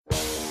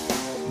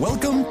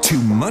Welcome to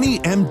Money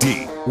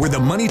MD, where the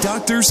money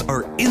doctors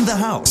are in the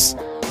house.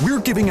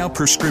 We're giving out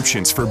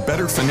prescriptions for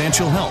better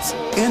financial health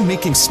and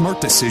making smart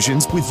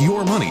decisions with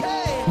your money.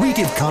 We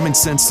give common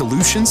sense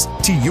solutions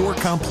to your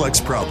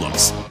complex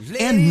problems.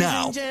 And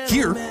now,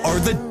 here are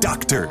the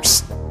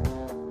doctors.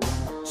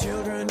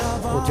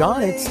 Well,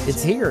 John,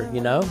 it's here, you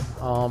know.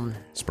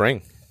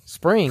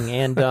 Spring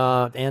and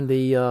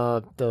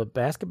the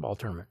basketball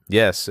tournament.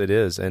 Yes, it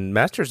is. And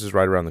Masters is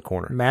right around the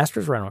corner.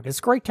 It's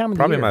a great time of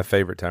the year. Probably my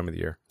favorite time of the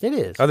year. It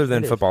is. Other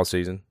than football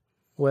season.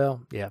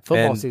 Well, yeah,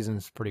 football season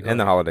is pretty great. And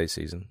the holiday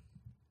season.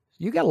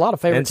 You got a lot of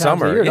favorite and times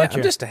summer. of the year, don't you?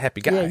 I'm just a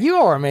happy guy. Yeah, you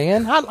are,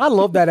 man. I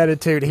love that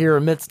attitude here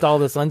amidst all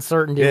this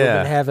uncertainty we've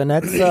been having.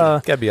 That's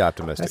gotta be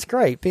optimistic. That's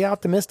great. Be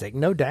optimistic,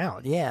 no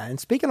doubt. Yeah. And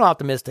speaking of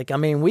optimistic, I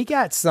mean, we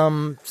got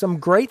some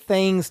great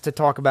things to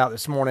talk about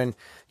this morning.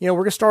 You know,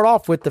 we're gonna start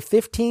off with the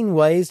 15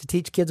 ways to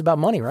teach kids about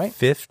money, right?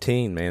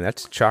 15, man.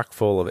 That's chock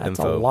full of info. That's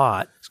a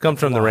lot. It's come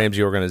from the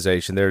Ramsey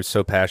organization. They're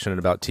so passionate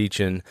about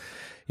teaching,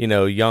 you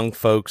know, young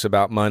folks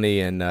about money,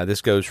 and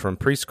this goes from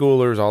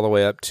preschoolers all the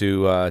way up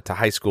to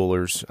high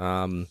schoolers.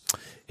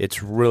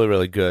 It's really,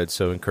 really good,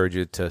 so I encourage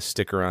you to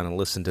stick around and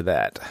listen to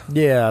that.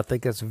 Yeah, I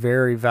think that's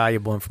very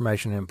valuable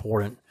information and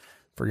important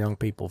for young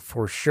people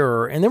for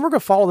sure. And then we're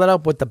going to follow that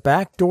up with the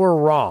Backdoor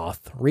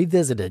Roth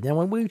Revisited.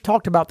 And we've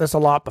talked about this a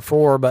lot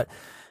before, but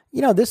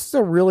you know, this is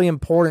a really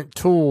important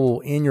tool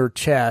in your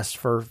chest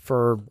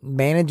for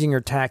managing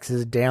your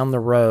taxes down the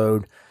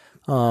road.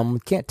 We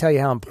can't tell you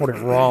how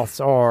important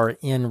Roths are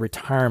in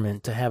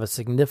retirement to have a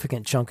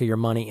significant chunk of your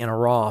money in a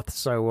Roth.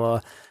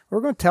 So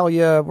we're going to tell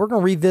you, we're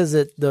going to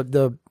revisit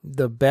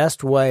the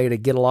best way to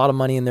get a lot of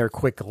money in there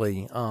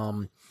quickly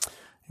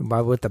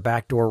with the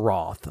Backdoor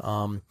Roth.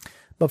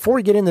 Before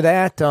we get into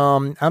that,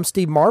 I'm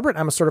Steve Marbert.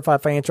 I'm a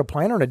certified financial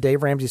planner and a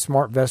Dave Ramsey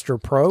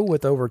SmartVestor Pro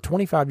with over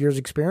 25 years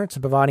experience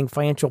in providing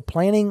financial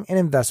planning and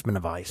investment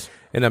advice.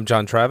 And I'm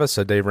John Travis,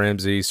 a Dave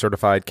Ramsey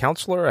certified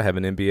counselor. I have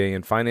an MBA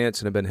in finance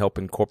and have been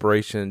helping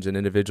corporations and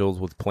individuals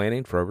with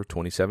planning for over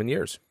 27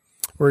 years.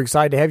 We're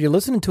excited to have you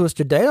listening to us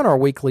today on our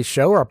weekly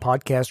show. Our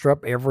podcasts are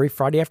up every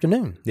Friday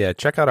afternoon. Yeah,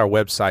 check out our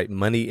website,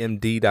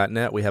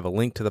 moneymd.net. We have a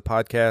link to the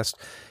podcast.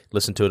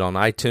 Listen to it on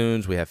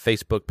iTunes. We have a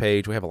Facebook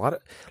page. We have a lot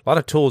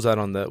of tools out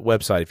on the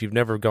website. If you've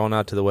never gone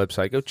out to the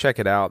website, go check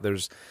it out.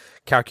 There's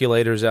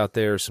calculators out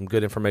there, some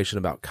good information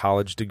about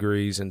college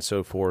degrees and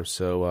so forth.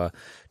 So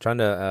trying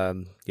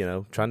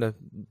to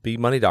be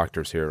money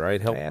doctors here,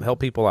 right? Help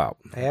people out.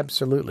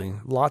 Absolutely.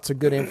 Lots of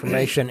good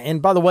information. And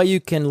by the way,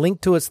 you can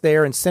link to us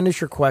there and send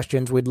us your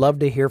questions. We'd love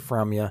to hear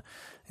from you,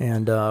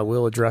 and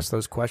we'll address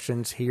those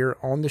questions here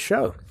on the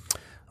show.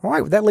 All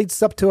right, that leads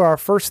us up to our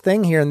first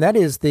thing here, and that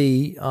is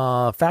the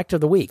fact of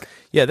the week.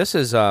 Yeah, this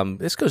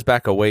goes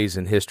back a ways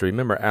in history.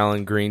 Remember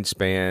Alan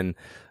Greenspan?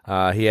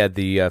 He had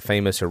the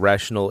famous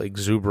irrational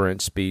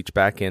exuberance speech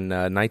back in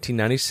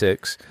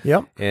 1996.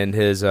 Yep. And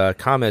his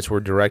comments were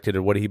directed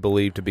at what he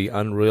believed to be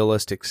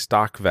unrealistic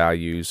stock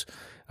values.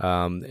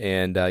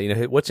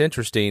 What's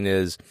interesting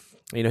is,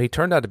 you know, he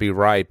turned out to be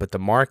right, but the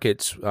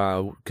markets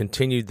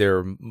continued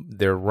their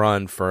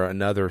run for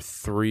another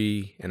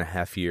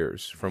 3.5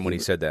 years from when he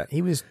said that.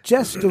 He was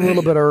just a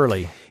little bit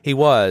early. He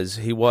was.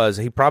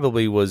 He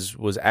probably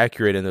was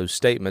accurate in those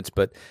statements,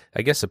 but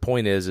I guess the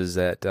point is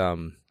that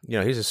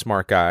he's a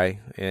smart guy,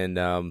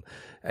 and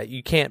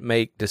you can't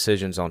make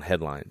decisions on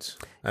headlines.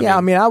 I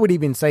mean, I would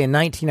even say in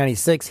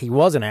 1996 he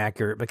wasn't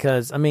accurate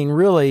because, I mean,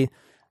 really,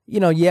 you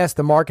know, yes,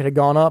 the market had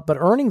gone up, but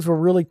earnings were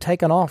really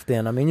taking off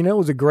then. I mean, you know, it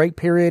was a great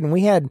period, and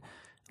we had,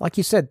 like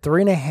you said,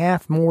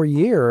 3.5 more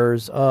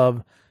years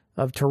of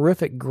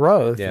terrific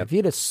growth. Yeah. If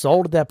you'd have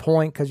sold at that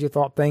point because you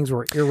thought things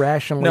were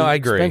irrationally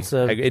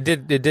expensive. It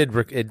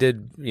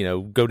did, you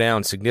know, go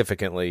down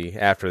significantly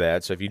after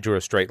that. So if you drew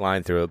a straight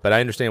line through it, but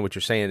I understand what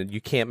you're saying. You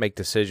can't make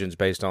decisions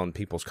based on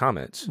people's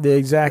comments.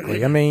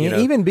 Exactly. I mean,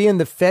 even being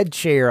the Fed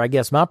chair, I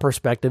guess my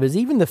perspective is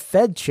even the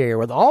Fed chair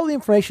with all the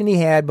information he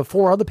had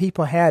before other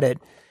people had it.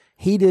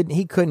 He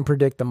couldn't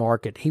predict the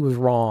market. He was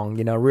wrong,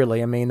 you know,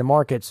 really. I mean, the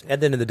markets... At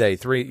the end of the day,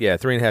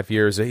 3.5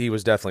 years, he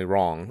was definitely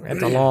wrong.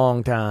 That's a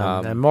long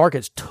time. The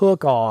markets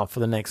took off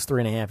for the next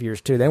 3.5 years,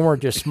 too. They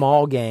weren't just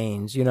small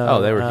gains, you know.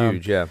 Oh, they were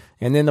huge, yeah.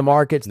 And then the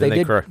markets, they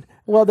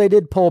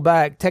did pull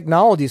back.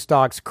 Technology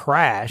stocks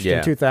crashed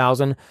in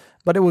 2000,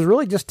 but it was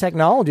really just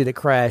technology that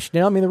crashed.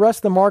 You know, I mean, the rest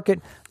of the market,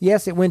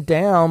 yes, it went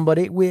down, but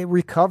it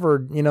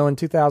recovered, you know, in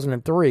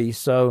 2003.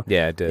 So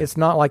yeah, it did. It's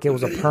not like it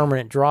was a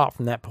permanent drop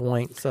from that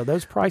point. So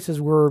those prices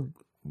were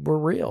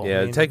real.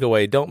 Yeah,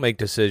 takeaway, don't make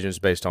decisions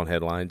based on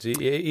headlines.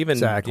 Even,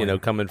 you know,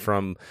 coming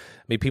from,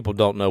 I mean, people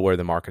don't know where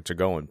the markets are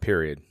going,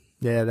 period.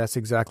 Yeah, that's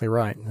exactly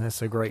right.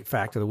 That's a great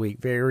fact of the week.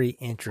 Very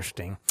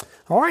interesting.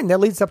 All right, and that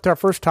leads up to our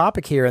first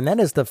topic here, and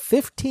that is the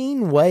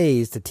 15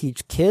 ways to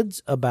teach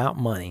kids about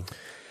money.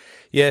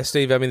 Yeah,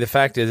 Steve, I mean, the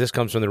fact is this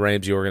comes from the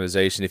Ramsey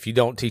organization. If you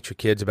don't teach your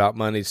kids about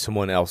money,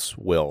 someone else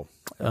will.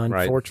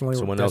 Unfortunately, right?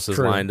 Someone else is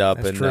true. lined up,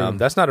 and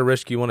that's not a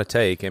risk you want to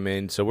take. I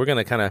mean, so we're going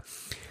to kind of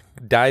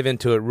dive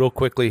into it real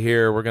quickly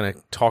here. We're going to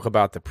talk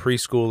about the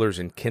preschoolers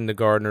and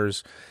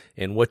kindergartners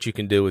and what you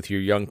can do with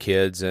your young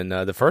kids. And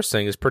the first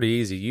thing is pretty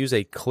easy. Use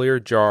a clear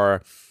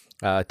jar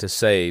to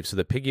save. So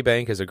the piggy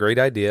bank is a great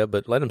idea,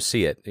 but let them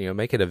see it.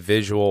 Make it a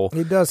visual.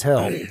 It does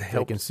help.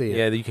 They can see it.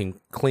 Yeah, you can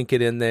clink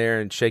it in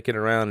there and shake it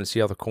around and see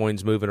all the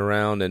coins moving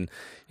around, and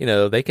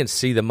they can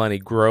see the money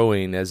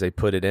growing as they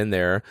put it in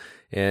there.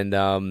 And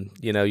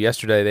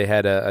yesterday they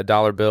had a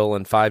dollar bill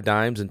and 5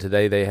 dimes, and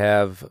today they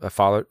have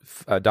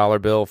a dollar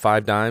bill,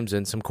 5 dimes,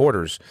 and some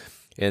quarters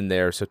in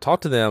there. So talk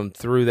to them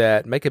through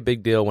that. Make a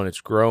big deal when it's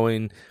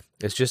growing.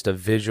 It's just a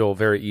visual,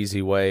 very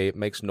easy way. It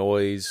makes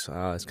noise.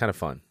 It's kind of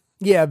fun.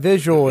 Yeah,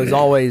 visual is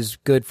always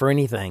good for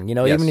anything.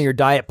 Yes. Even in your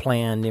diet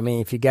plan,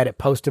 if you got it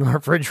posted on the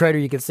refrigerator,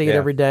 you can see it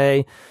every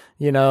day.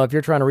 If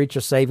you're trying to reach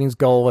a savings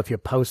goal, if you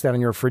post that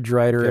on your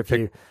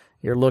refrigerator,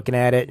 you're looking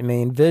at it,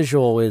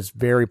 visual is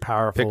very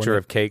powerful. Picture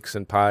of cakes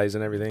and pies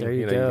and everything. There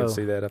you go. You can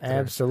see that up there.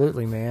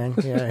 Absolutely, man.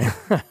 Yeah.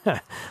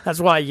 That's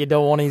why you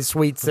don't want any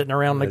sweets sitting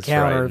around the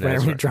counter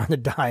whenever you're trying to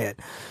diet.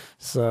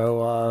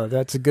 So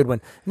that's a good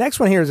one. Next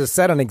one here is to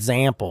set an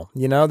example.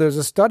 There's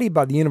a study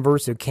by the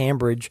University of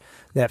Cambridge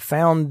that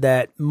found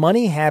that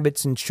money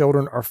habits in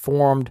children are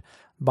formed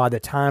by the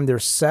time they're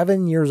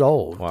 7 years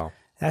old. Wow.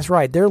 That's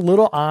right. Their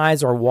little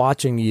eyes are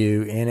watching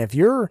you. And if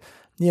you're,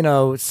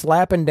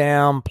 slapping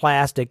down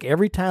plastic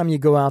every time you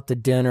go out to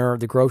dinner or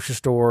the grocery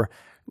store,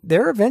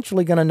 they're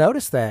eventually going to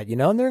notice that, and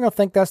they're going to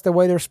think that's the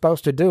way they're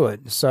supposed to do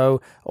it. So,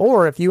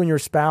 or if you and your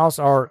spouse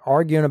are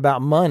arguing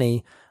about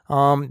money,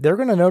 they're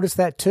going to notice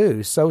that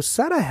too. So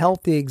set a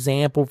healthy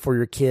example for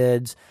your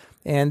kids,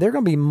 and they're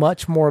going to be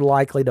much more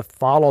likely to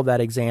follow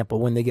that example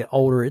when they get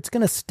older. It's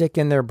going to stick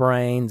in their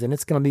brains, and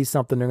it's going to be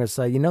something they're going to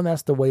say,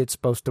 that's the way it's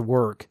supposed to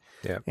work.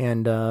 Yeah.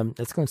 And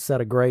it's going to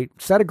set a great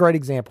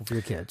example for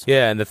your kids.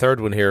 Yeah, and the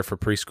third one here for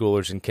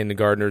preschoolers and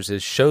kindergartners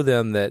is show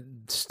them that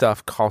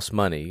stuff costs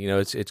money.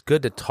 It's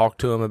good to talk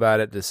to them about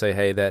it, to say,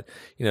 hey, that,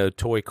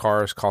 toy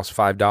cars cost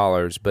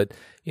 $5, but,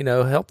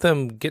 help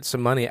them get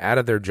some money out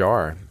of their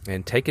jar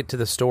and take it to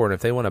the store. And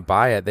if they want to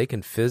buy it, they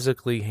can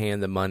physically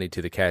hand the money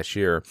to the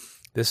cashier.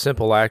 This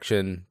simple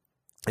action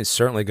is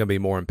certainly going to be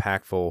more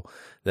impactful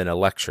than a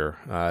lecture.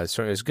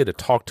 It's good to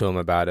talk to them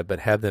about it, but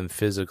have them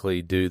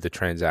physically do the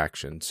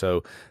transaction.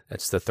 So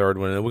that's the third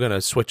one. And we're going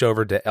to switch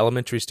over to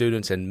elementary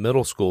students and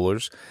middle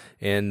schoolers.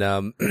 And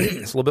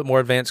it's a little bit more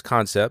advanced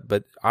concept,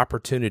 but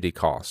opportunity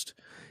cost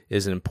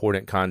is an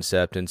important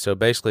concept. And so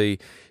basically,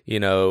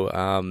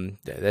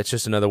 that's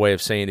just another way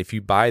of saying if you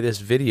buy this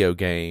video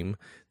game,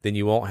 then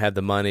you won't have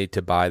the money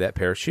to buy that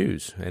pair of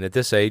shoes. And at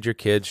this age, your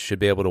kids should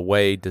be able to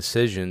weigh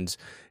decisions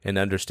and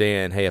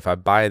understand, hey, if I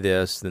buy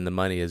this, then the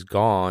money is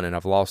gone and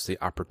I've lost the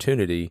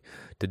opportunity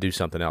to do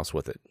something else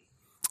with it.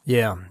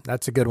 Yeah,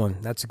 that's a good one.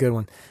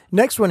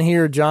 Next one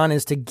here, John,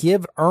 is to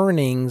give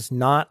earnings,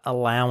 not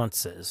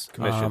allowances.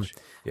 Commissions.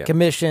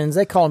 Commissions.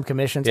 They call them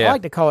commissions. Yeah. I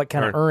like to call it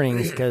kind of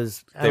earnings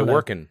because they're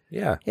working.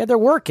 Yeah. Yeah, they're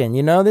working.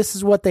 This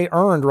is what they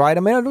earned, right?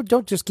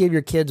 Don't just give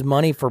your kids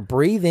money for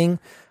breathing,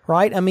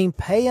 right?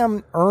 Pay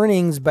them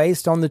earnings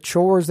based on the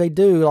chores they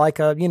do, like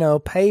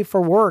pay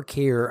for work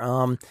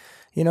here.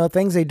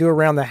 Things they do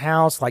around the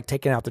house, like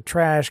taking out the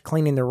trash,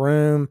 cleaning the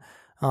room,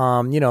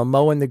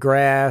 mowing the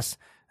grass.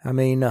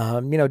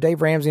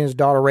 Dave Ramsey and his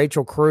daughter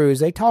Rachel Cruz,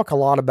 they talk a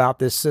lot about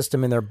this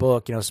system in their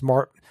book,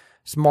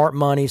 Smart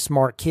Money,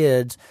 Smart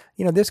Kids.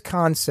 This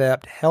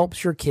concept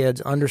helps your kids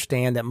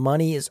understand that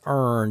money is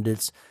earned.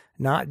 It's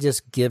not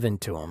just given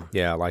to them.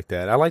 Yeah, I like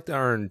that. I like to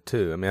earn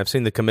too. I've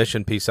seen the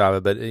commission piece of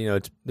it, but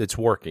it's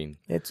working.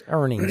 It's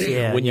earnings.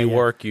 Yeah. When you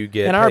work, you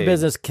get. In our paid.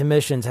 business,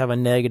 commissions have a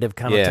negative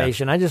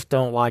connotation. I just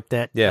don't like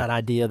that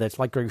idea. That's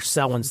like you're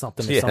selling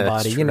something to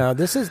somebody.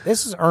 This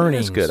is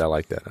earnings. It's good. I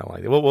like that.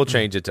 We'll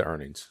change it to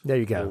earnings. There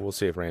you go. We'll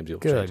see if Ramsey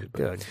will change it.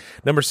 Good.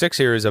 Number 6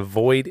 here is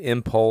avoid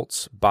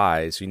impulse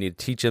buys. You need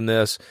to teach them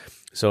this.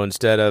 So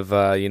instead of,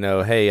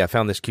 hey, I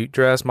found this cute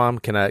dress, Mom,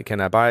 can I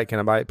buy it? Can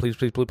I buy it? Please,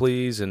 please, please,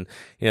 please. And,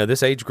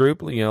 this age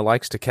group,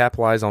 likes to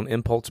capitalize on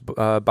impulse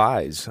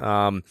buys,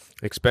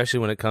 especially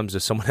when it comes to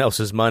someone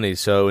else's money.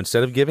 So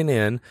instead of giving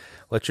in,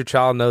 let your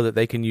child know that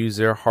they can use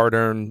their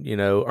hard-earned,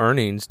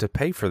 earnings to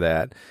pay for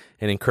that,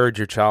 and encourage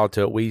your child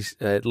to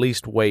at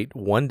least wait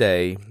one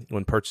day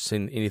when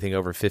purchasing anything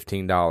over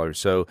 $15.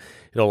 So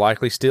it'll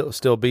likely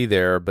still be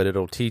there, but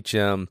it'll teach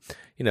them,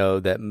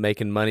 that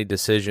making money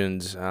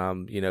decisions,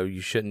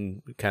 you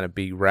shouldn't kind of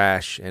be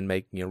rash and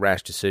make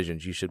rash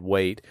decisions. You should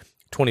wait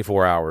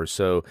 24 hours.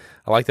 So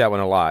I like that one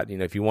a lot.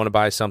 If you want to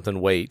buy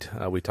something, wait.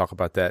 We talk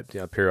about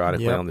that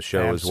periodically on the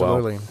show as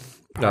well.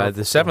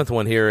 The 7th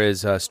one here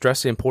is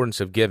stress the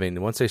importance of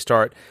giving. Once they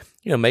start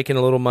making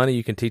a little money,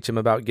 you can teach them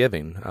about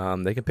giving.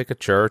 They can pick a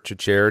church, a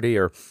charity,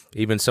 or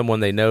even someone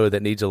they know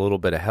that needs a little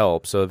bit of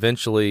help. So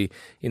eventually,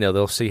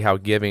 they'll see how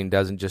giving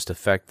doesn't just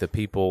affect the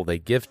people they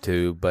give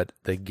to, but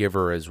the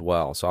giver as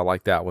well. So I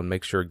like that one.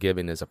 Make sure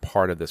giving is a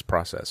part of this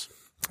process.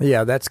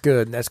 Yeah, that's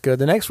good.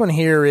 The next one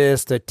here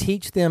is to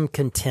teach them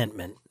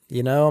contentment.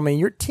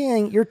 Your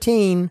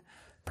teen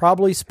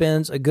probably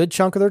spends a good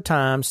chunk of their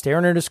time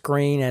staring at a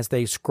screen as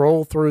they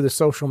scroll through the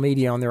social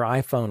media on their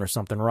iPhone or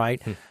something,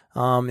 right?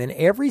 And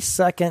every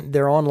second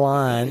they're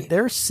online,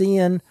 they're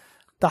seeing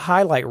the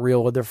highlight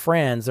reel with their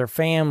friends, their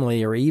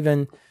family, or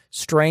even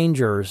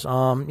strangers.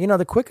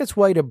 The quickest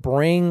way to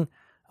bring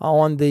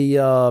on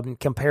the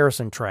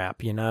comparison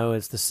trap,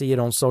 is to see it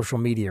on social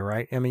media,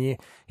 right? I mean, you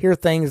hear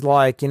things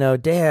like,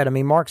 Dad,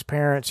 Mark's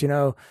parents,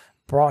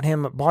 bought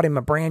him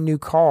a brand new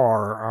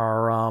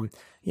car, or,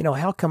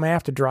 how come I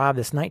have to drive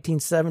this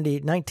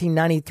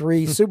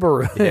 1993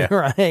 Subaru,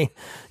 right?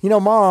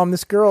 Mom,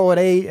 this girl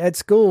at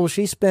school,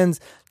 she spends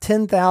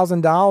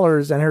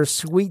 $10,000 on her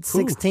sweet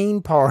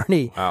 16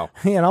 party. Wow.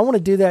 And I want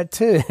to do that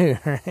too.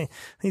 Right?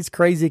 These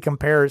crazy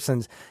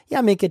comparisons.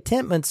 Yeah,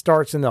 contentment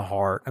starts in the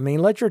heart.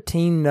 Let your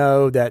teen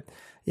know that,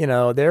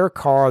 their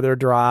car they're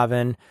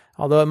driving,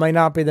 although it may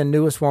not be the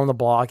newest one on the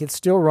block, it's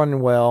still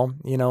running well,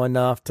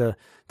 enough to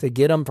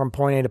get them from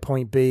point A to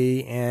point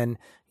B. And,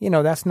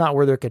 that's not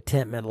where their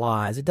contentment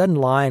lies. It doesn't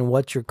lie in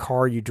what your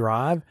car you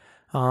drive.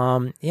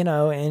 And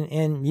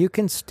you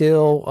can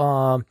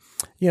still,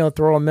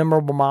 throw a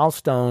memorable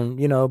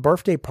milestone,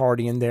 birthday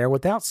party in there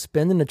without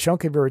spending a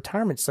chunk of your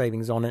retirement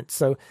savings on it.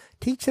 So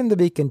teach them to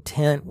be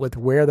content with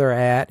where they're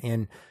at,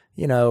 and,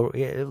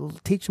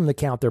 teach them to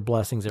count their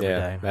blessings every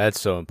day. That's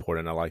so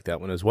important. I like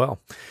that one as well.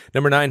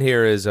 Number 9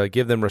 here is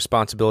give them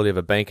responsibility of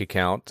a bank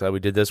account. We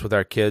did this with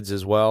our kids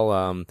as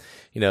well.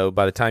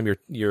 By the time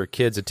your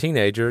kid's a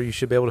teenager, you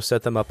should be able to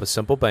set them up a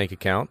simple bank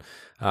account.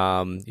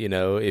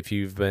 If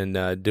you've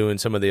been doing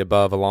some of the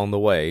above along the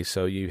way,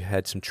 so you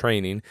had some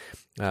training.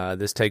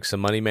 This takes some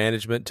money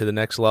management to the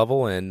next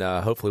level, and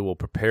hopefully will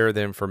prepare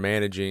them for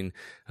managing,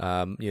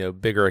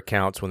 bigger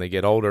accounts when they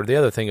get older. The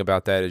other thing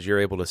about that is you're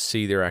able to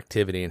see their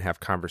activity and have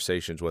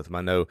conversations with them.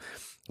 I know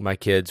my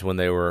kids, when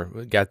they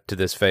got to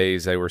this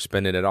phase, they were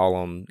spending it all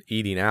on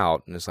eating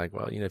out, and it's like,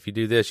 well, if you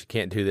do this, you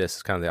can't do this.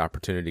 It's kind of the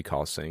opportunity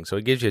cost thing. So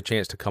it gives you a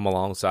chance to come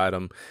alongside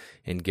them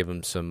and give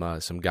them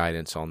some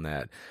guidance on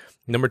that.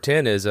 Number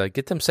 10 is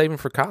get them saving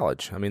for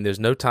college. There's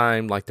no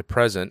time like the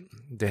present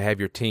to have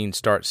your teen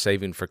start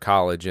saving for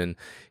college. And,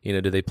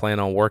 do they plan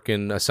on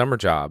working a summer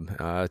job?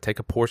 Take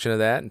a portion of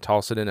that and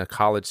toss it in a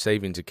college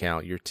savings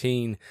account. Your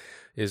teen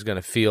is going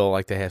to feel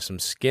like they have some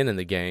skin in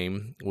the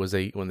game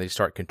when they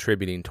start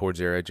contributing towards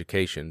their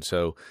education.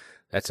 So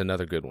that's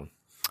another good one.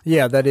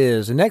 Yeah, that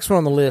is. The next one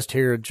on the list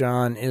here,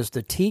 John, is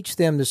to teach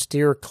them to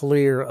steer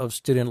clear of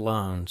student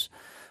loans.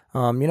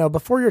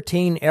 Before your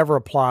teen ever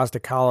applies to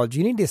college,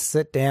 you need to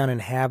sit down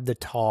and have the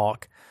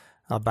talk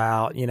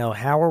about,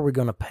 how are we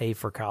going to pay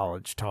for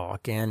college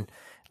talk, and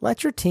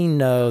let your teen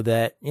know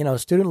that,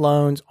 student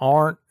loans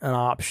aren't an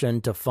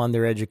option to fund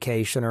their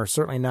education, or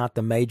certainly not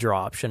the major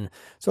option.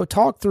 So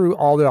talk through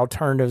all the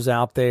alternatives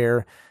out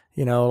there,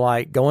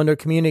 like going to a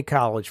community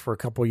college for a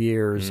couple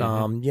years,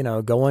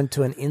 going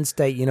to an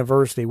in-state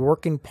university,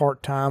 working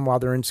part-time while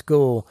they're in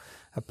school,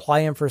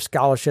 applying for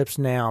scholarships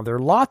now. There are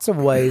lots of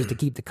ways to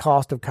keep the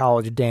cost of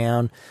college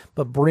down,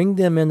 but bring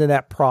them into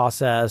that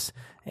process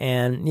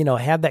and,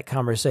 have that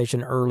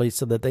conversation early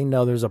so that they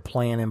know there's a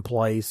plan in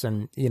place,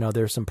 and,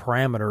 there's some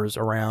parameters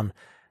around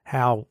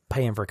how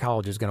paying for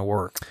college is going to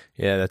work.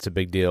 Yeah, that's a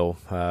big deal.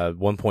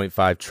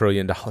 $1.5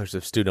 trillion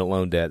of student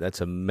loan debt. That's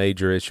a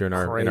major issue in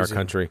our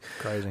country.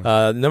 Crazy.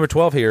 Number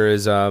 12 here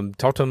is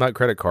talk to them about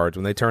credit cards.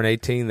 When they turn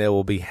 18, they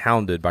will be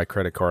hounded by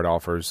credit card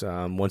offers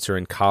once they're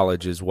in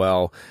college as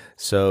well.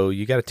 So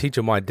you got to teach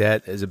them why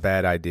debt is a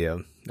bad idea.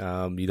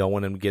 You don't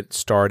want them to get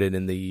started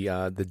in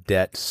the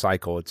debt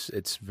cycle.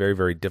 It's very,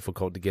 very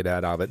difficult to get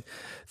out of it.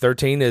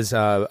 13 is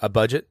a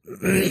budget.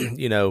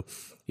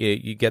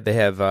 They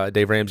have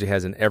Dave Ramsey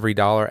has an Every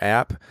Dollar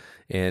app,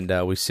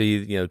 and we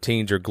see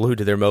teens are glued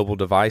to their mobile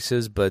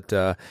devices. But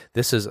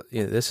this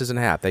is an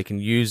app they can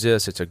use.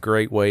 It's a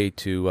great way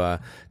to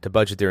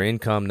budget their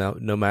income,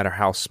 no matter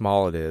how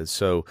small it is.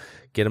 So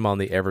get them on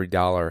the Every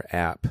Dollar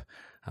app.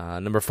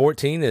 Number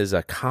 14 is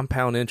a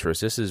compound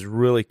interest. This is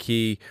really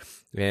key.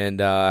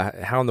 And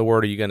how in the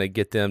world are you going to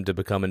get them to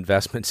become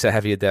investment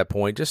savvy at that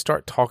point? Just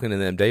start talking to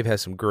them. Dave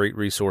has some great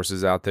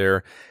resources out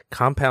there.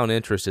 Compound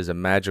interest is a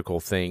magical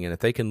thing. And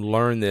if they can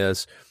learn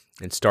this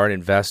and start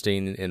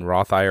investing in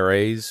Roth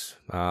IRAs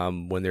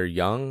when they're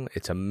young,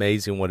 it's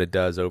amazing what it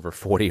does over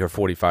 40 or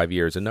 45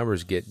 years. The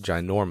numbers get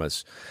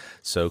ginormous.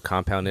 So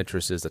compound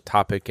interest is the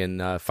topic.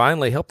 And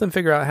finally, help them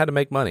figure out how to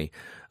make money.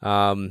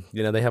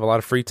 They have a lot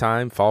of free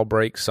time, fall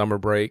break, summer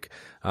break.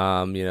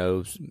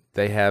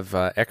 They have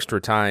extra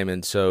time.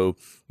 And so,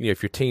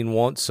 if your teen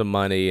wants some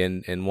money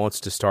and wants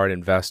to start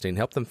investing,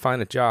 help them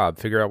find a job,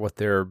 figure out what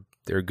they're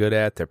good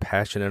at, they're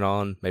passionate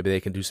on. Maybe they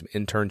can do some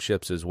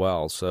internships as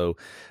well. So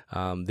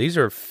these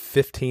are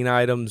 15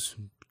 items,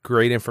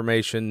 great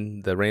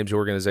information. The Ramsey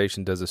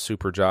organization does a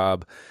super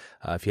job.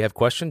 If you have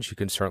questions, you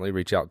can certainly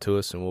reach out to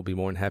us, and we'll be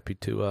more than happy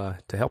to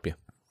help you.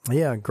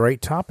 Yeah,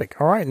 great topic.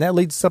 All right, and that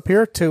leads us up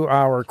here to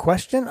our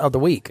question of the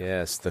week.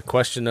 Yes, the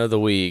question of the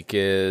week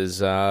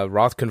is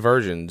Roth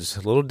conversions.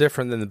 A little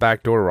different than the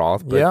backdoor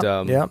Roth, but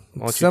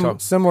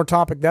similar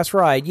topic. That's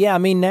right. Yeah,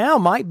 now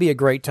might be a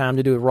great time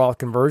to do Roth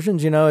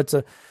conversions. It's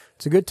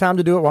a good time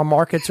to do it while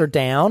markets are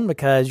down,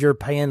 because you're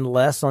paying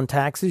less on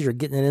taxes. You're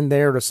getting it in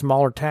there at a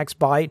smaller tax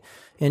bite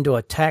into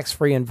a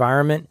tax-free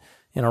environment.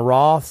 in a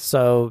Roth.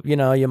 So,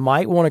 you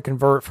might want to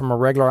convert from a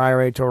regular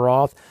IRA to a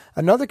Roth.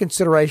 Another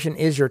consideration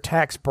is your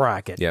tax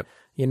bracket. Yep.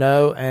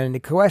 And the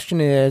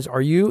question is,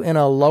 are you in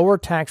a lower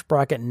tax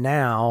bracket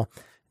now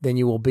than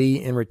you will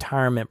be in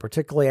retirement,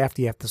 particularly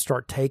after you have to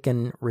start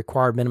taking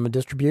required minimum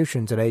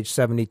distributions at age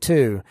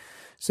 72?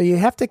 So you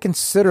have to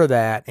consider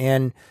that.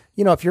 And,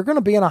 if you're going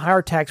to be in a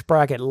higher tax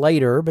bracket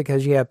later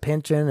because you have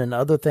pension and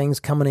other things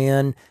coming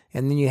in,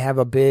 and then you have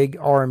a big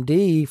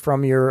RMD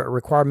from your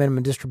required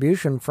minimum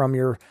distribution from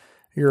your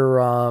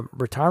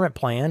retirement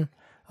plan,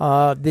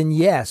 then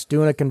yes,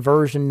 doing a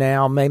conversion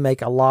now may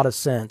make a lot of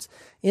sense.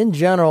 In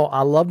general,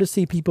 I love to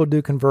see people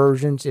do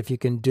conversions if you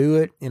can do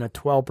it in a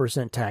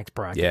 12% tax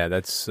bracket. Yeah,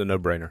 that's a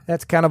no-brainer.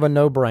 That's kind of a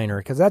no-brainer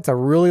because that's a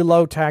really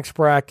low tax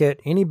bracket.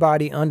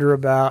 Anybody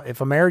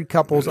if a married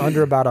couple's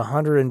under about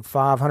 $105,000,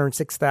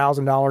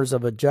 $106,000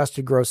 of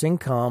adjusted gross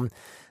income,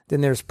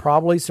 then there's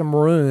probably some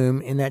room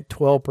in that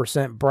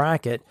 12%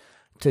 bracket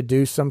to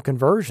do some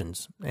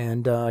conversions.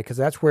 And because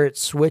that's where it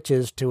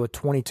switches to a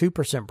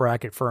 22%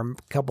 bracket for a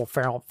couple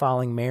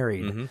filing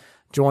married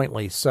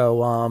jointly.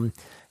 So,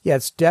 yeah,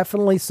 it's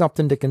definitely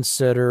something to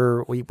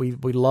consider. We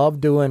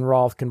love doing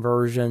Roth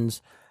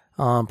conversions,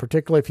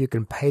 particularly if you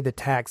can pay the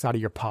tax out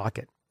of your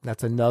pocket.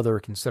 That's another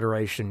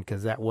consideration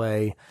because that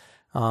way,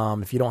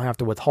 if you don't have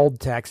to withhold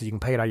taxes, you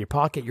can pay it out of your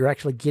pocket. You're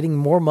actually getting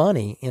more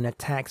money in a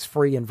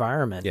tax-free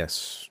environment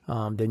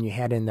than you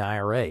had in the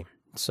IRA.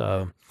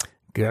 So,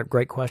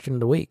 great question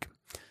of the week.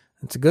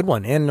 It's a good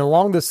one. And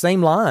along the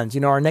same lines,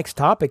 our next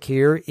topic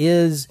here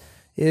is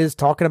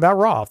talking about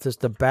Roth. It's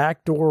the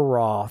backdoor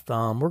Roth.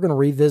 We're going to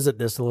revisit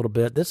this a little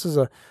bit. This is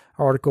an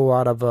article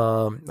out of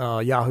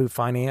Yahoo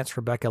Finance,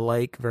 Rebecca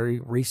Lake, very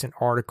recent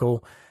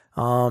article.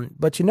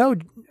 But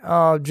John,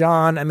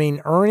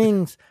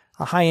 earnings,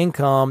 a high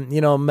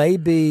income, may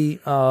be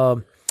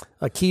a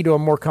key to a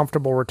more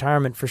comfortable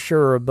retirement for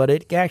sure, but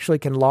it actually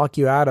can lock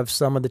you out of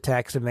some of the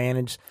tax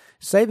advantage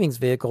savings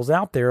vehicles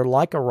out there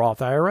like a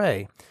Roth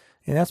IRA.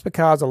 And that's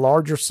because a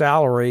larger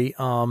salary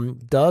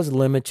does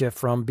limit you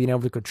from being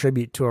able to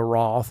contribute to a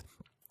Roth.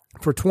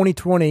 For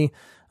 2020,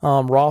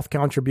 Roth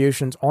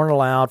contributions aren't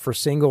allowed for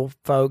single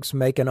folks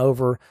making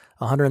over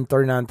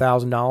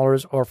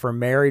 $139,000 or for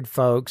married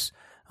folks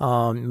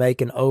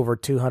making over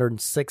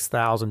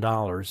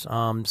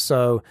 $206,000.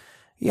 So,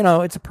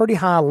 it's a pretty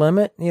high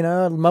limit.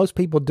 Most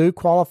people do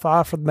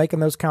qualify for making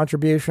those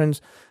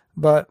contributions,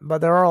 but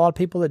there are a lot of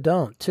people that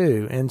don't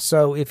too. And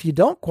so if you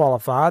don't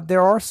qualify,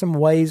 there are some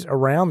ways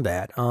around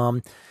that.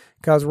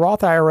 Because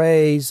Roth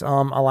IRAs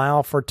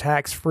allow for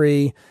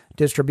tax-free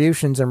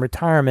distributions in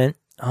retirement.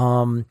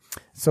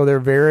 So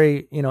they're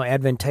very,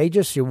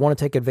 advantageous. You want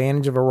to take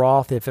advantage of a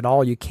Roth if at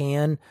all you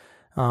can.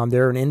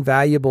 They're an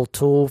invaluable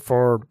tool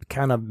for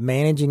kind of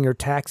managing your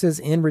taxes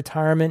in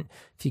retirement.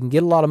 If you can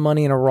get a lot of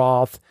money in a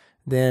Roth,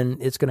 then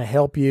it's going to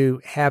help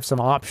you have some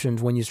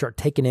options when you start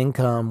taking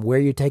income, where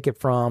you take it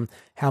from,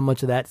 how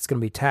much of that is going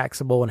to be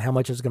taxable, and how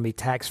much is going to be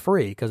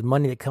tax-free, because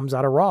money that comes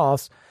out of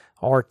Roths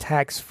are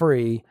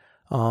tax-free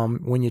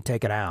when you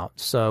take it out.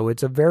 So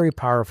it's a very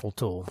powerful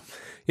tool.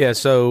 Yeah,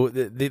 so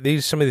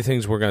these some of the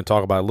things we're going to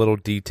talk about a little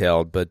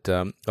detailed, but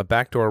a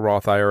backdoor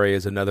Roth IRA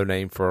is another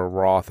name for a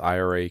Roth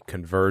IRA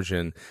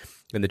conversion.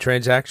 And the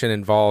transaction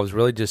involves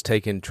really just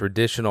taking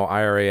traditional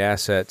IRA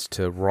assets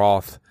to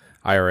Roth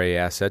IRA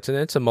assets, and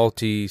it's a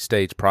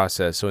multi-stage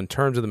process. So in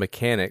terms of the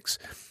mechanics,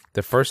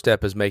 the first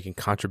step is making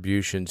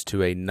contributions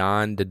to a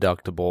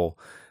non-deductible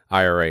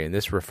IRA, and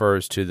this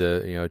refers to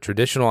the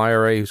traditional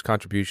IRA whose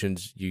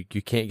contributions you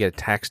can't get a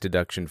tax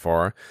deduction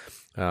for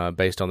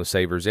based on the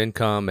saver's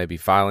income, maybe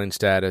filing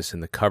status,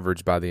 and the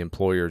coverage by the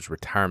employer's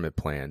retirement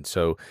plan.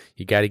 So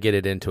you got to get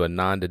it into a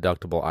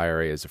non-deductible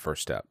IRA as the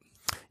first step.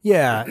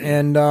 Yeah,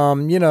 and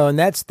and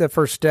that's the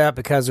first step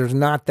because there's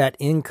not that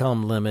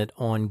income limit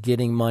on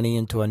getting money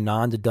into a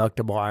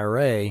non-deductible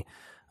IRA.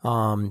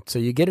 So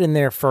you get it in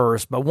there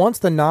first, but once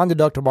the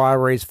non-deductible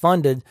IRA is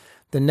funded,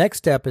 the next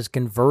step is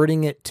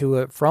converting it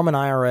from an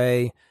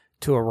IRA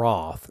to a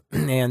Roth,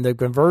 and the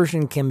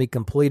conversion can be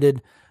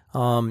completed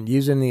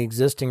using the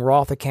existing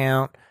Roth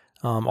account,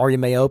 or you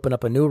may open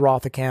up a new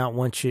Roth account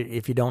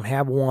if you don't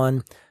have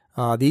one.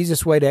 The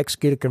easiest way to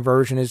execute a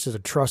conversion is just a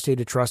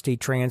trustee-to-trustee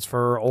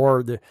transfer,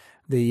 or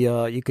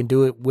you can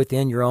do it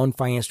within your own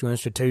financial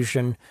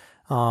institution,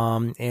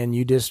 and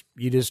you just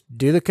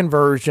do the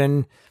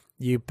conversion.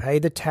 You pay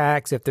the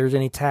tax if there's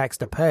any tax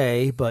to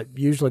pay, but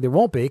usually there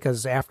won't be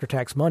because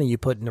after-tax money you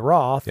put in the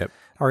Roth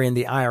or in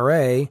the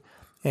IRA,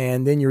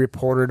 and then you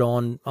report it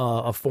on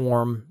a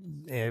form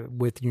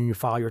when you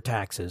file your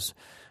taxes.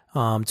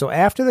 So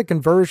after the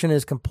conversion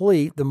is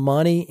complete, the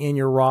money in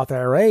your Roth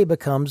IRA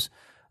becomes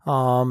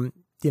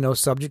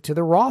subject to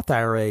the Roth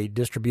IRA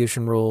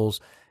distribution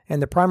rules.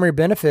 And the primary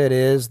benefit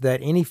is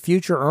that any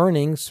future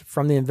earnings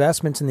from the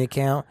investments in the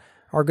account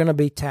are going to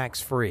be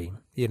tax-free,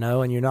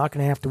 and you're not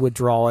going to have to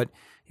withdraw it.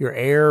 Your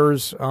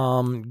heirs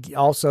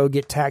also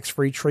get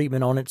tax-free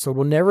treatment on it, so it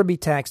will never be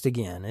taxed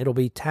again. It'll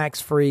be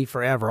tax-free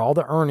forever. All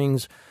the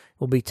earnings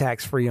will be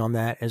tax-free on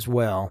that as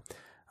well.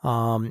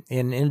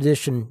 In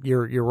addition,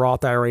 your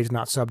Roth IRA is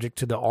not subject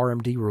to the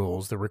RMD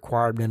rules, the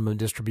required minimum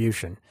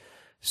distribution.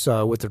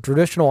 So with the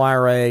traditional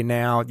IRA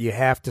now, you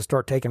have to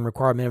start taking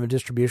required minimum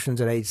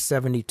distributions at age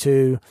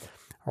 72,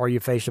 or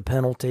you face a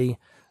penalty.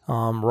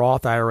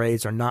 Roth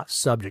IRAs are not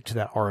subject to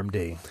that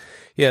RMD.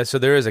 Yeah, so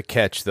there is a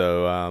catch,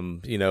 though.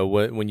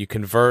 When you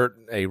convert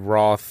a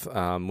Roth,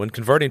 when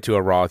converting to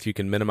a Roth, you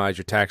can minimize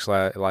your tax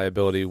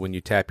liability when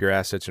you tap your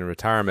assets in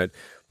retirement,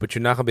 but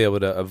you're not going to be able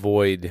to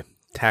avoid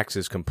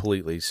taxes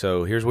completely.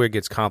 So here's where it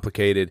gets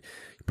complicated.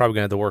 You're probably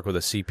going to have to work with a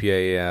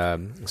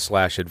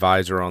CPA /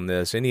 advisor on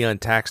this. Any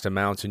untaxed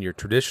amounts in your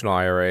traditional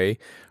IRA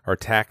are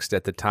taxed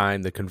at the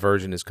time the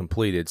conversion is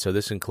completed. So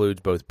this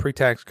includes both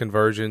pre-tax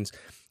conversions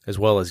as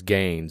well as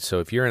gains. So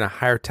if you're in a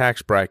higher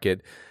tax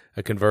bracket,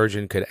 a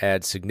conversion could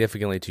add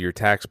significantly to your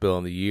tax bill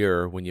in the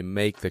year when you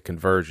make the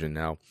conversion.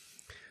 Now,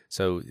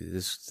 so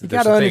you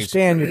got to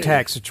understand your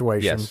tax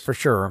situation. Yes. For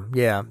sure.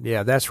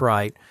 Yeah, that's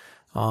right.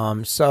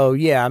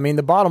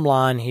 The bottom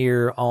line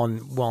here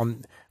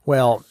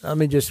let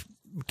me just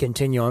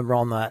continue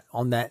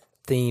on that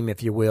theme,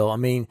 if you will. I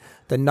mean,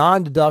 the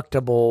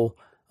non-deductible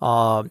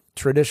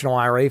traditional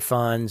IRA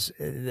funds,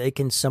 they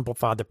can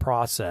simplify the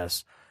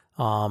process.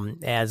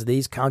 As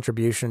these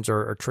contributions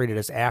are treated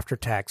as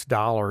after-tax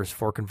dollars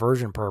for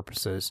conversion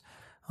purposes.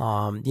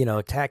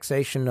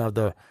 Taxation of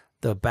the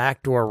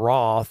backdoor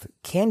Roth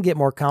can get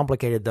more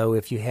complicated, though,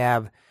 if you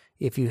have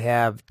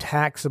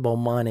taxable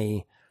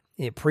money,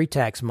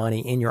 pre-tax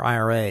money in your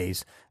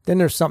IRAs. Then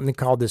there's something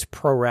called this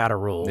pro rata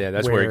rule. Yeah,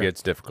 that's where it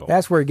gets difficult.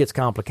 That's where it gets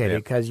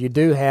complicated because you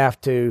do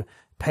have to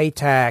pay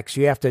tax.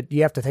 You have to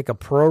take a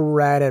pro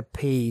rata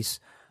piece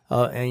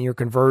and your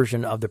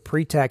conversion of the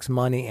pre-tax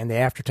money and the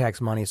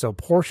after-tax money. So a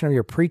portion of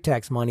your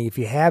pre-tax money, if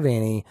you have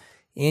any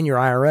in your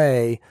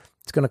IRA,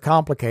 it's going to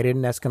complicate it,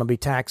 and that's going to be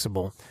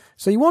taxable.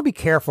 So you want to be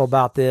careful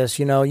about this.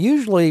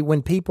 Usually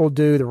when people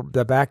do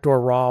the backdoor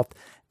Roth,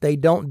 they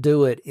don't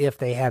do it if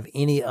they have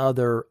any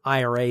other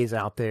IRAs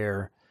out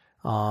there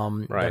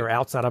that are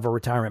outside of a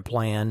retirement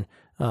plan,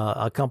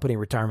 a company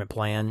retirement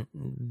plan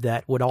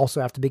that would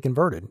also have to be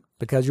converted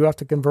because you have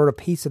to convert a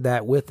piece of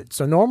that with it.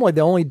 So normally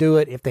they only do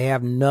it if they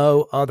have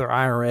no other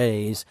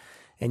IRAs,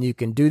 and you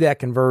can do that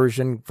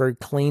conversion very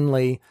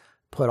cleanly,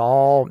 put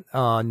all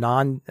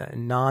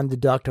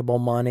non-deductible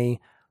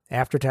money,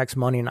 after-tax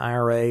money in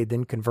IRA,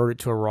 then convert it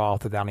to a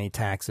Roth without any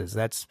taxes.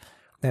 That's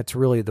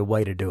really the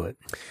way to do it.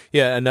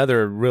 Yeah,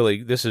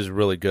 this is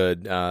really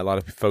good. A lot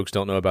of folks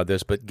don't know about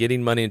this, but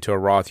getting money into a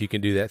Roth, you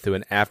can do that through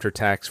an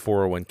after-tax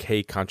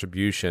 401k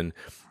contribution.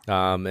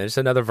 And it's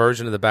another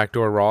version of the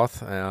backdoor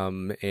Roth.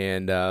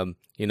 It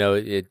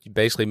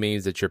basically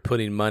means that you're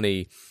putting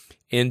money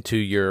into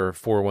your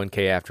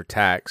 401k after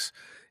tax,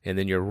 and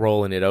then you're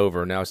rolling it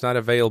over. Now, it's not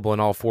available in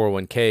all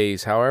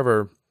 401ks.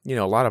 However,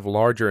 a lot of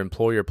larger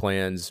employer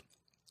plans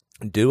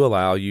do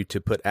allow you to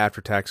put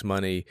after-tax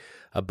money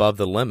above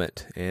the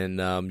limit, and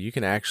you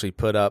can actually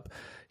put up,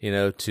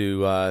 to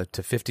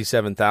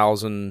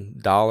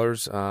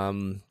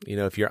 $57,000.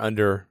 If you're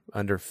under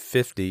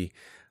 50,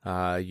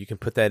 you can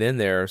put that in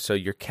there. So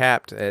you're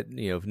capped at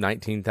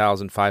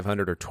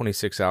 $19,500 or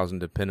 $26,000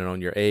 depending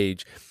on your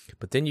age,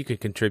 but then you can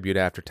contribute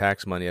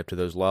after-tax money up to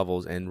those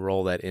levels and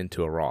roll that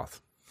into a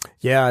Roth.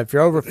 Yeah, if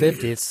you're over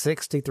 50, it's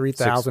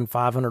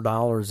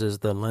 $63,500 is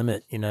the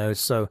limit,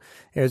 So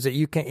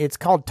it's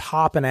called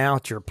topping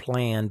out your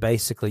plan.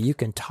 Basically, you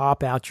can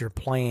top out your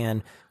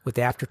plan with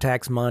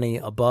after-tax money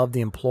above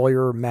the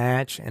employer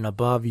match and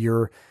above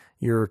your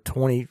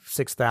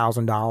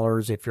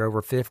 $26,000 if you're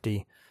over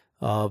 50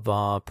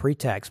 of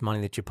pre-tax money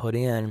that you put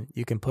in.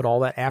 You can put all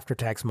that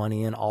after-tax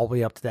money in all the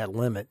way up to that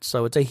limit.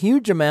 So it's a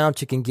huge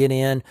amount you can get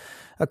in.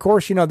 Of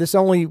course, this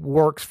only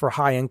works for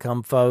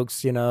high-income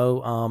folks,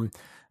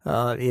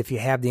 if you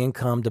have the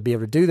income to be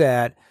able to do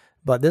that.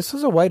 But this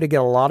is a way to get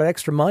a lot of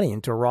extra money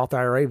into a Roth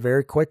IRA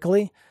very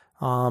quickly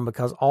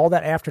because all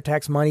that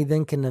after-tax money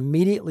then can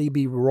immediately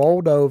be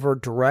rolled over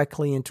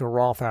directly into a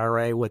Roth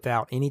IRA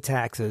without any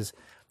taxes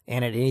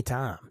and at any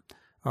time.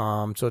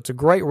 So it's a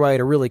great way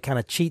to really kind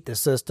of cheat the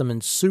system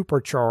and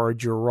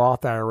supercharge your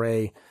Roth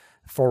IRA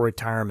for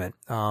retirement.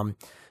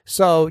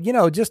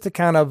 Just to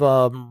kind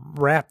of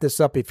wrap this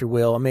up, if you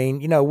will, I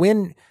mean,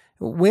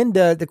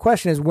 the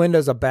question is, when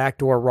does a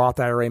backdoor Roth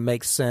IRA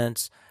make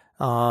sense?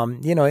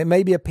 It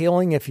may be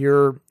appealing if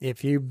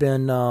you've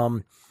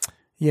been,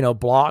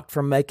 blocked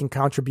from making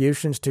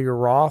contributions to your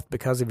Roth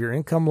because of your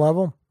income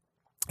level.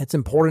 It's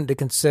important to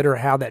consider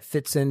how that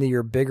fits into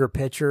your bigger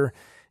picture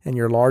and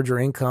your larger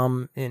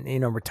income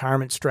in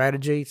retirement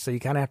strategy. So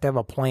you kind of have to have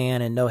a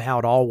plan and know how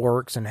it all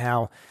works and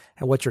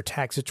what your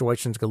tax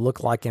situation is going to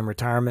look like in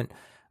retirement.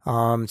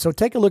 So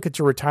take a look at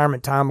your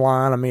retirement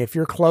timeline. I mean, if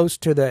you're close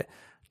to the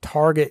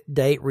target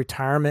date,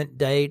 retirement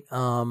date,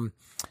 and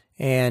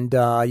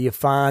you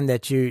find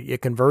that your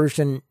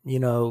conversion,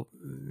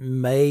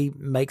 may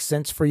make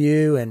sense for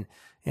you, and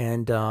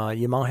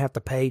you won't have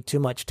to pay too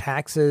much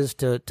taxes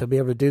to be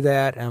able to do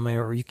that. I mean,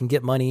 or you can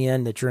get money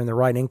in that you're in the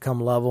right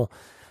income level,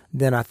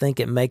 then I think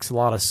it makes a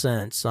lot of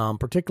sense,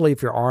 particularly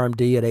if your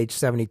RMD at age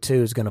 72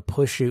 is going to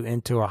push you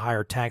into a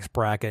higher tax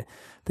bracket.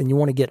 Then you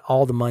want to get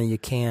all the money you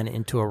can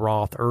into a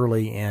Roth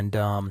early, and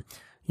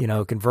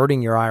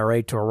converting your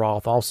IRA to a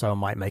Roth also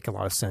might make a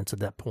lot of sense at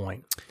that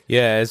point.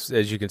 Yeah,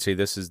 as you can see,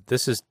 this is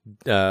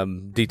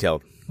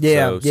detailed.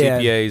 Yeah, so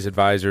CPAs,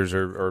 advisors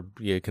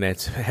can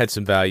add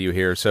some value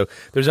here. So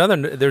there's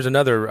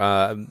another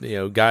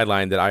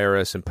guideline that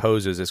IRS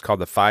imposes. It's called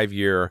the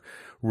 5-year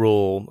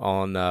rule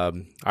on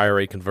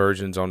IRA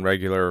conversions on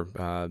regular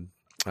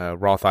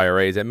Roth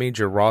IRAs. That means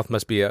your Roth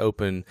must be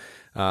open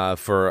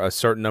for a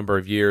certain number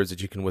of years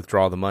that you can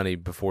withdraw the money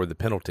before the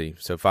penalty.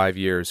 So 5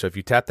 years. So if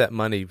you tap that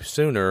money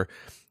sooner,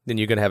 then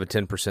you're going to have a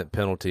 10%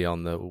 penalty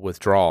on the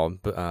withdrawal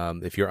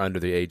if you're under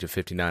the age of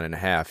 59 and a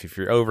half. If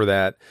you're over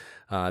that,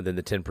 then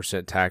the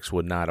 10% tax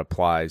would not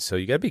apply. So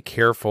you got to be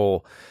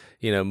careful,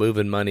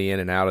 moving money in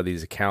and out of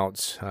these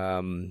accounts.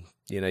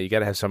 You got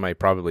to have somebody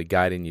probably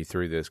guiding you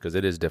through this because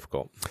it is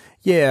difficult.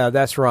 Yeah,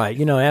 that's right.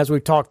 As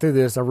we've talked through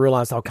this, I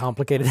realized how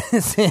complicated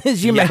this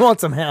is. You may want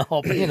some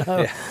help,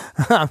 Yeah.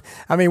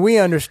 I mean, we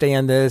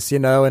understand this,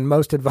 and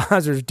most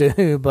advisors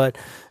do, but,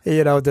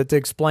 to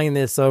explain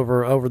this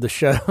over the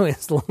show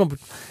is a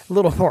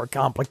little more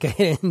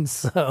complicated.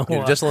 So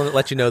just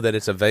let you know that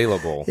it's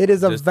available. It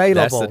is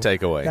available. That's the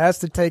takeaway. That's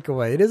the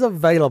takeaway. It is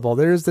available.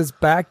 There's this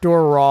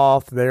backdoor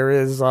Roth. There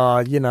is,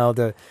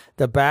 the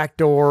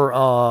backdoor,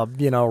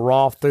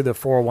 Roth through the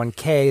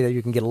 401k that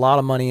you can get a lot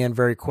of money in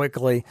very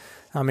quickly.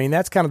 I mean,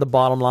 that's kind of the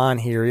bottom line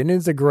here. It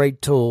is a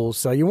great tool.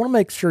 So you want to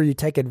make sure you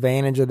take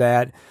advantage of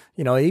that.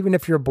 Even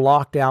if you're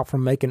blocked out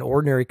from making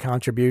ordinary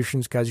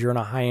contributions because you're in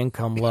a high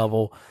income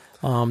level,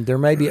 there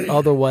may be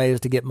other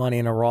ways to get money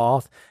in a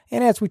Roth.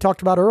 And as we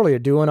talked about earlier,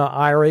 doing an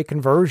IRA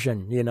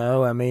conversion,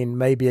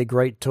 may be a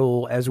great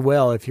tool as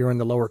well if you're in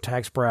the lower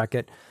tax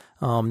bracket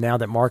now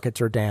that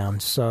markets are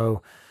down.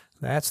 So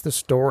that's the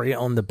story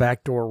on the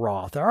backdoor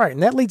Roth. All right,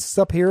 and that leads us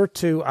up here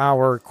to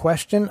our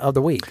question of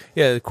the week.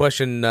 Yeah, the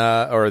question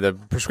or the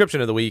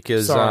prescription of the week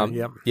is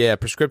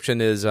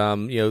prescription is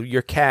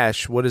your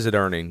cash. What is it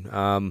earning?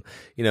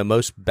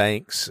 Most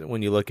banks,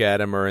 when you look at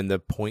them, are in the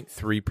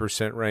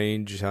 0.3%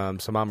 range. Some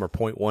of them are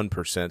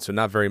 0.1%, so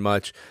not very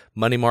much.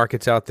 Money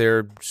markets out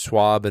there,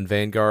 Schwab and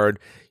Vanguard,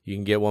 you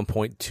can get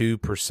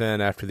 1.2%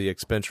 after the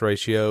expense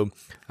ratio.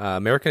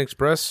 American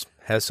Express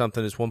has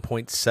something that's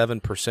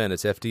 1.7%.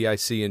 It's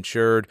FDIC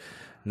insured.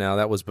 Now,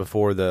 that was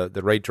before the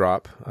rate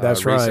drop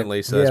that's recently.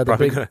 Right. So that's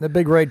probably the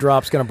big rate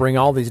drop's going to bring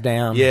all these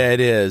down. Yeah,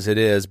 it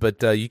is.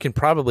 But you can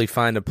probably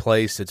find a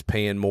place that's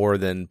paying more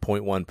than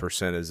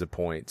 0.1% is the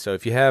point. So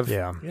if you have,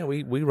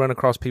 we run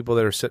across people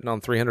that are sitting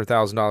on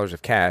 $300,000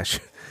 of cash,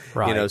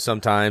 right.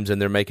 Sometimes,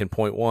 and they're making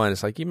 0.1.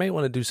 It's like you may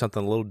want to do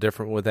something a little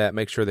different with that.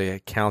 Make sure the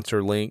accounts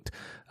are linked.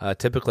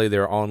 Typically,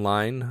 they're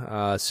online.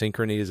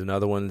 Synchrony is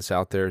another one that's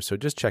out there. So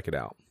just check it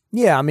out.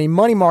 Yeah, I mean,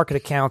 money market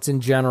accounts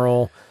in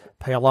general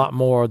pay a lot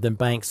more than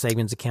bank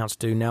savings accounts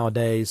do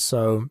nowadays.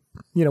 So,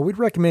 we'd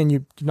recommend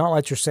you do not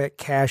let your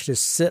cash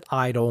just sit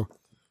idle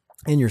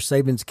in your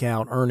savings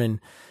account earning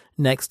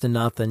next to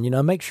nothing.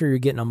 Make sure you're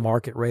getting a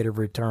market rate of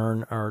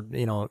return or,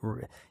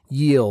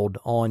 yield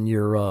on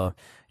your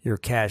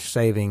cash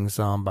savings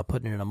by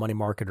putting it in a money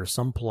market or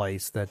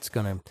someplace that's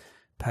going to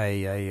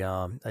pay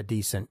a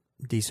decent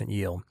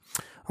yield.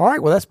 All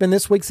right, well, that's been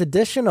this week's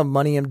edition of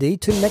Money MD.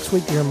 Tune next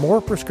week to hear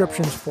more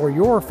prescriptions for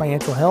your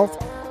financial health.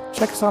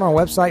 Check us out on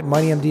our website,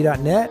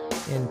 moneymd.net,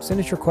 and send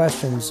us your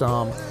questions.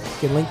 You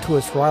can link to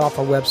us right off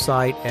our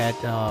website at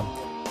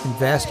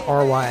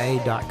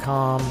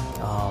investrya.com.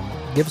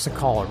 Give us a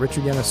call at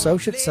Richard Young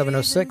Associates,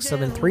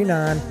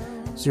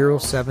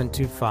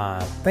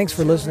 706-739-0725. Thanks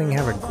for listening.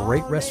 Have a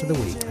great rest of the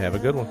week. Have a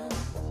good one.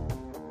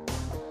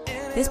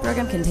 This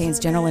program contains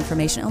general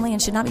information only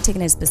and should not be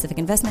taken as specific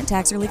investment,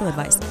 tax, or legal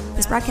advice.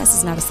 This broadcast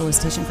is not a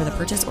solicitation for the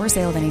purchase or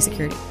sale of any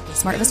security.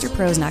 SmartVestor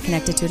Pro is not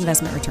connected to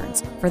investment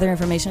returns. Further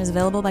information is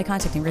available by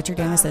contacting Richard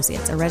Young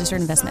Associates, a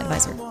registered investment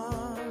advisor.